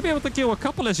 Gonna be able to kill a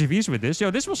couple SCVs with this. Yo,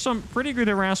 this was some pretty good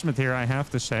harassment here, I have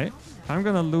to say. I'm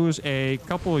gonna lose a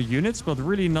couple of units, but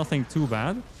really nothing too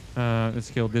bad.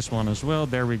 Let's kill this one as well.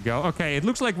 There we go. Okay, it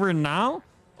looks like we're now...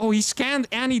 Oh, he scanned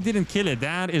and he didn't kill it.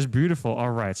 That is beautiful.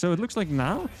 All right, so it looks like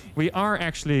now we are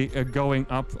actually going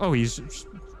up. Oh, he's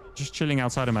just chilling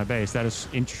outside of my base. That is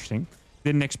interesting.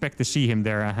 Didn't expect to see him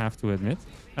there, I have to admit.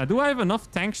 Do I have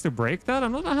enough tanks to break that?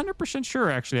 I'm not 100%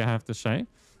 sure, actually, I have to say.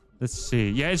 Let's see.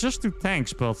 Yeah, it's just 2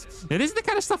 tanks, but it is the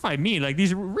kind of stuff I mean. Like,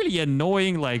 these really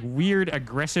annoying, like, weird,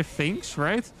 aggressive things,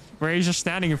 right? Where he's just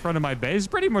standing in front of my base. It's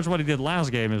pretty much what he did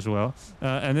last game as well.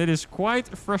 And it is quite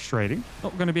frustrating.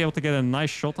 Not going to be able to get a nice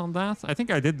shot on that. I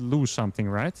think I did lose something,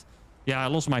 right? Yeah, I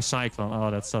lost my Cyclone. Oh,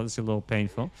 that's a little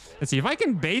painful. Let's see if I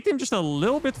can bait him just a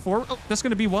little bit forward. Oh, that's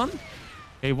going to be 1.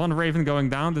 Okay, 1 Raven going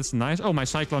down. That's nice. Oh, my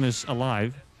Cyclone is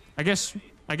alive. I guess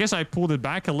I guess I pulled it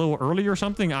back a little early or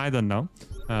something. I don't know.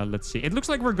 Let's see. It looks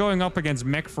like we're going up against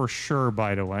mech for sure,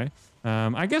 by the way.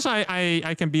 I guess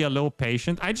I can be a little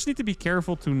patient. I just need to be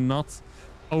careful to not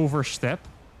overstep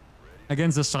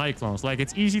against the Cyclones. Like,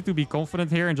 it's easy to be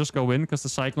confident here and just go in because the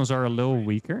Cyclones are a little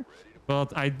weaker.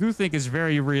 But I do think it's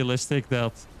very realistic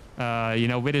that, you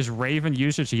know, with his Raven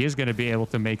usage, he is going to be able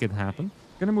to make it happen.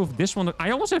 Gonna move this one. I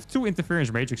almost have 2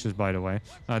 interference matrices, by the way.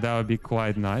 That would be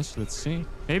quite nice. Let's see.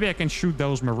 Maybe I can shoot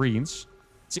those Marines.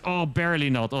 See, oh,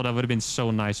 barely not. Oh, that would have been so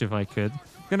nice if I could.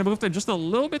 Gonna move them just a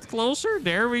little bit closer.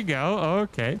 There we go.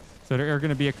 Okay. So there are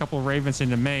gonna be a couple Ravens in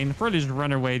the main. Probably just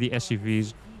run away the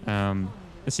SCVs.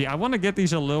 Let's see. I want to get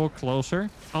these a little closer.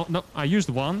 Oh, no. I used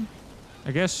one.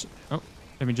 I guess. Oh,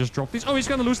 let me just drop these. Oh, he's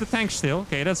gonna lose the tank still.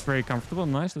 Okay, that's very comfortable.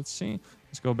 Nice. Let's see.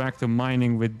 Let's go back to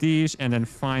mining with these and then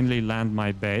finally land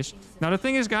my base. Now, the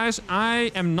thing is, guys, I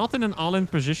am not in an all-in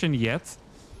position yet,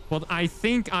 but I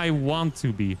think I want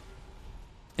to be,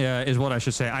 is what I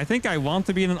should say. I think I want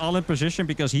to be in an all-in position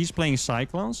because he's playing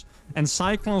Cyclones, and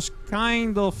Cyclones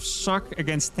kind of suck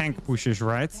against tank pushes,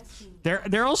 right?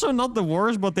 They're also not the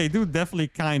worst, but they do definitely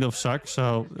kind of suck,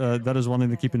 so that is one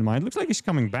thing to keep in mind. Looks like he's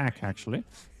coming back, actually.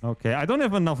 Okay, I don't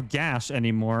have enough gas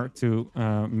anymore to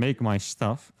make my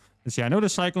stuff. Let's see, I know the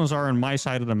Cyclones are on my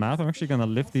side of the map. I'm actually going to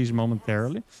lift these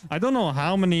momentarily. I don't know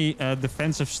how many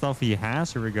defensive stuff he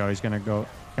has. Here we go. He's going to go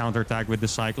counterattack with the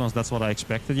Cyclones. That's what I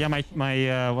expected. Yeah,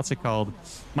 my what's it called?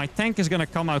 My tank is going to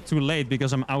come out too late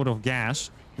because I'm out of gas.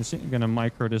 Let's see, I'm going to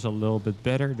micro this a little bit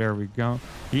better. There we go.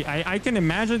 I can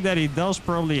imagine that he does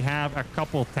probably have a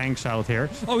couple tanks out here.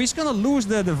 Oh, he's going to lose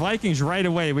the Vikings right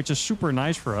away, which is super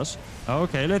nice for us.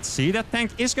 Okay, let's see. That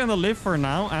tank is going to live for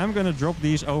now. I'm going to drop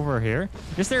these over here.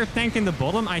 Is there a tank in the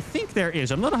bottom? I think there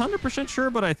is. I'm not 100% sure,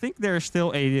 but I think there's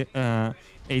still a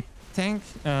tank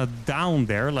down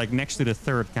there, like next to the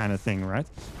third kind of thing, right?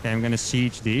 Okay, I'm gonna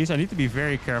siege these. I need to be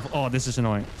very careful. Oh, this is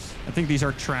annoying. I think these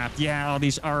are trapped. Yeah, oh,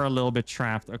 these are a little bit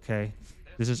trapped. Okay,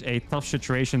 this is a tough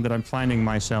situation that I'm finding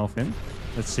myself in.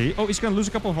 Let's see. Oh, he's gonna lose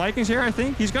a couple of Vikings here, I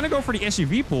think. He's gonna go for the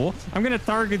SUV pool. I'm gonna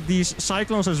target these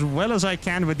Cyclones as well as I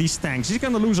can with these tanks. He's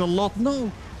gonna lose a lot. No.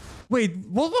 Wait,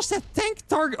 what was that tank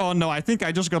target? Oh, no, I think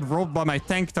I just got robbed by my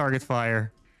tank target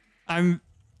fire.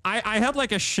 I had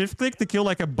like a shift click to kill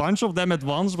like a bunch of them at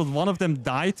once, but one of them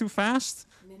died too fast.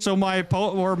 So my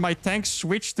tank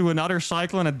switched to another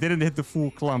Cyclone and didn't hit the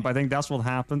full clump. I think that's what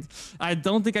happened. I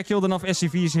don't think I killed enough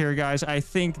SCVs here, guys. I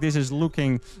think this is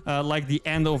looking like the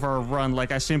end of our run.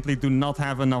 Like, I simply do not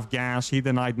have enough gas. He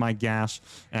denied my gas.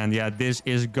 And yeah, this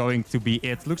is going to be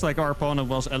it. Looks like our opponent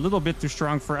was a little bit too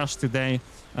strong for us today.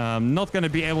 Not going to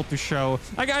be able to show.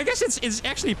 I guess it's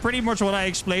actually pretty much what I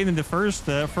explained in the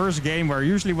first game, where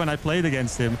usually when I played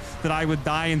against him, that I would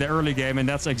die in the early game, and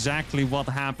that's exactly what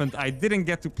happened. I didn't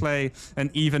get to play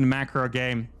an even macro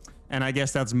game, and I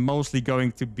guess that's mostly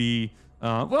going to be...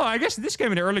 well, I guess this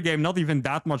game in the early game, not even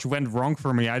that much went wrong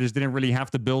for me. I just didn't really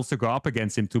have the builds to go up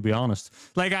against him, to be honest.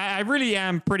 Like, I really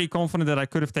am pretty confident that I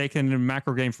could have taken a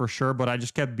macro game for sure, but I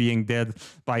just kept being dead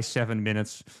by 7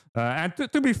 minutes. And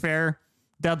to be fair,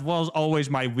 that was always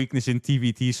my weakness in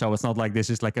TVT, so it's not like this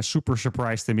is like a super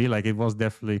surprise to me. Like, it was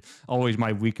definitely always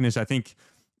my weakness. I think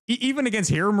even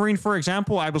against Hero Marine, for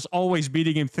example, I was always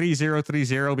beating him 3-0,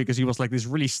 3-0 because he was like this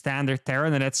really standard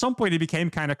Terran. And at some point, he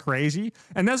became kind of crazy.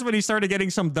 And that's when he started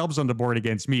getting some dubs on the board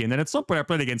against me. And then at some point, I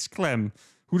played against Clem,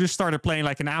 who just started playing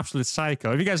like an absolute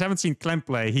psycho. If you guys haven't seen Clem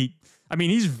play,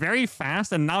 he's very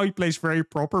fast, and now he plays very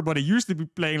proper, but he used to be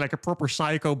playing like a proper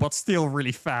psycho, but still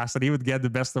really fast, and he would get the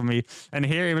best of me. And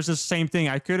here, it was the same thing.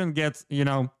 I couldn't get,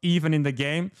 even in the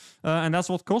game, and that's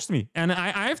what cost me. And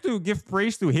I have to give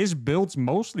praise to his builds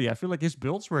mostly. I feel like his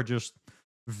builds were just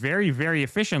very, very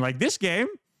efficient. Like this game,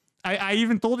 I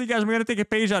even told you guys I'm going to take a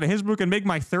page out of his book and make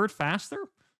my third faster.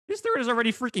 His third is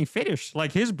already freaking finished.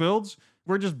 Like, his builds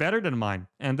were just better than mine,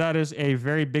 and that is a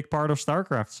very big part of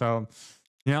StarCraft, so...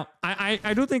 Yeah,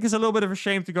 I do think it's a little bit of a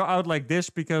shame to go out like this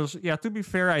because, yeah, to be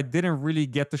fair, I didn't really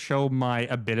get to show my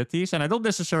abilities. And I don't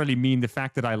necessarily mean the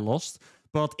fact that I lost.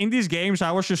 But in these games,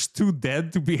 I was just too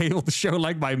dead to be able to show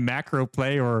like my macro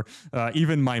play or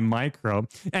even my micro.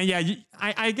 And yeah,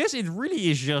 I guess it really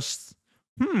is just,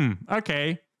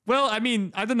 okay. Well, I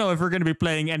mean, I don't know if we're going to be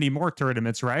playing any more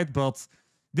tournaments, right? But...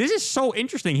 this is so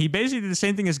interesting. He basically did the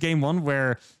same thing as game one,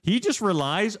 where he just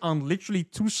relies on literally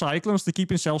 2 Cyclones to keep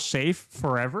himself safe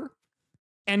forever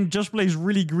and just plays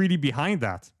really greedy behind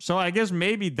that. So I guess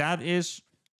maybe that is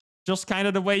just kind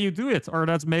of the way you do it, or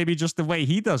that's maybe just the way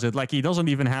he does it. Like, he doesn't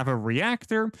even have a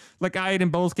reactor like I had in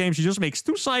both games. He just makes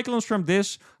 2 cyclones from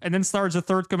this and then starts a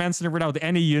 3rd command center without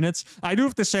any units. I do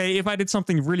have to say, if I did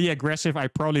something really aggressive, I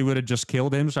probably would have just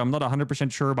killed him. So I'm not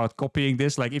 100% sure about copying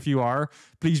this. Like, if you are,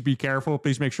 please be careful.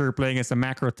 Please make sure you're playing against a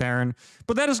macro Terran.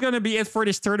 But that is going to be it for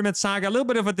this tournament saga. A little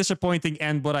bit of a disappointing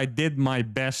end, but I did my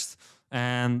best.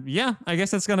 And yeah, I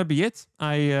guess that's going to be it.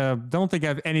 I don't think I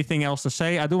have anything else to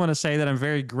say. I do want to say that I'm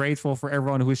very grateful for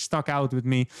everyone who has stuck out with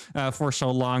me for so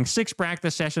long. 6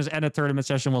 practice sessions and a tournament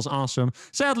session was awesome.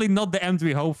 Sadly, not the end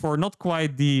we hoped for. Not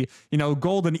quite the,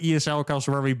 golden ESL cups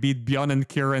where we beat Beyond and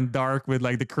Cure and Dark with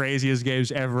like the craziest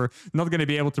games ever. Not going to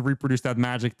be able to reproduce that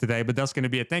magic today, but that's going to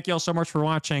be it. Thank you all so much for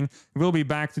watching. We'll be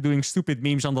back to doing stupid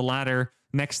memes on the ladder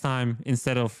next time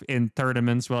instead of in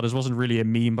tournaments. Well, this wasn't really a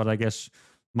meme, but I guess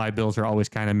my builds are always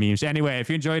kind of memes. Anyway, if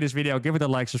you enjoyed this video, give it a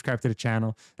like, subscribe to the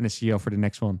channel, and I'll see you all for the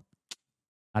next one.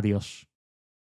 Adios.